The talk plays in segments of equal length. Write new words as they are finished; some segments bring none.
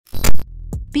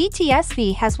BTS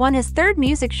V has won his third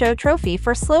music show trophy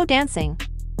for slow dancing.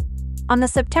 On the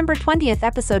September 20th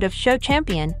episode of Show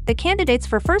Champion, the candidates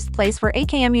for first place were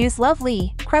AKMU's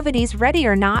Lovely, Crevity's Ready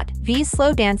or Not, V's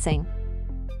Slow Dancing.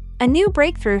 A new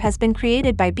breakthrough has been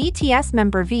created by BTS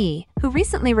member V, who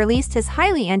recently released his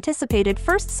highly anticipated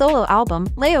first solo album,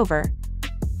 Layover.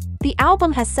 The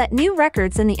album has set new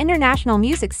records in the international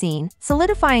music scene,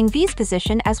 solidifying V's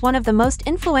position as one of the most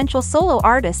influential solo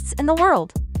artists in the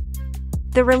world.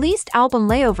 The released album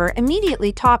Layover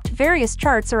immediately topped various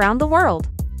charts around the world.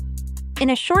 In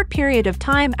a short period of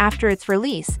time after its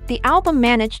release, the album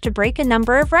managed to break a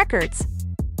number of records.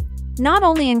 Not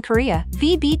only in Korea,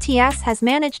 BTS has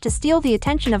managed to steal the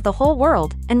attention of the whole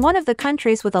world, and one of the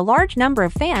countries with a large number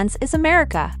of fans is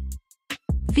America.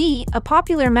 V, a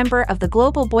popular member of the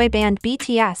global boy band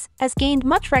BTS, has gained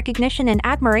much recognition and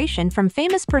admiration from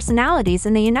famous personalities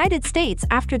in the United States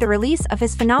after the release of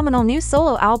his phenomenal new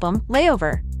solo album,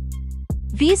 Layover.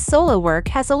 V's solo work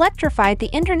has electrified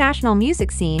the international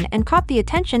music scene and caught the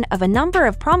attention of a number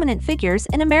of prominent figures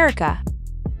in America.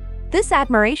 This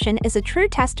admiration is a true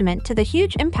testament to the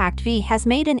huge impact V has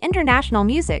made in international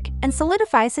music and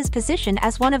solidifies his position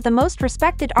as one of the most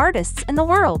respected artists in the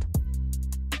world.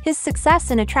 His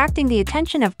success in attracting the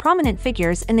attention of prominent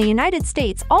figures in the United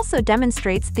States also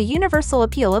demonstrates the universal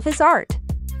appeal of his art.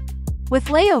 With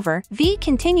Layover, V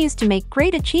continues to make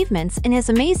great achievements in his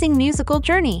amazing musical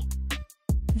journey.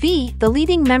 V, the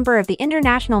leading member of the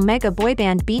international mega boy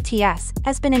band BTS,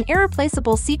 has been an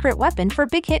irreplaceable secret weapon for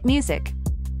big hit music.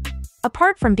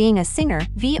 Apart from being a singer,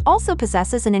 V also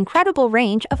possesses an incredible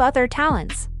range of other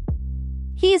talents.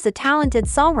 He is a talented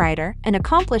songwriter, an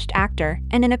accomplished actor,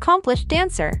 and an accomplished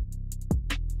dancer.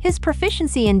 His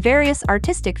proficiency in various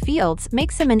artistic fields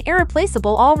makes him an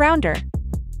irreplaceable all-rounder.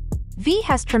 V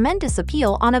has tremendous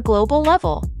appeal on a global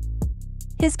level.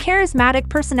 His charismatic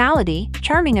personality,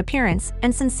 charming appearance,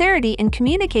 and sincerity in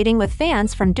communicating with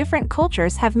fans from different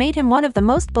cultures have made him one of the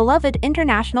most beloved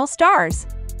international stars.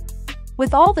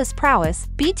 With all this prowess,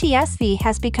 BTS V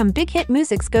has become Big Hit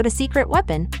Music's go-to secret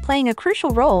weapon, playing a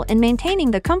crucial role in maintaining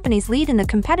the company's lead in the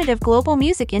competitive global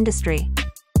music industry.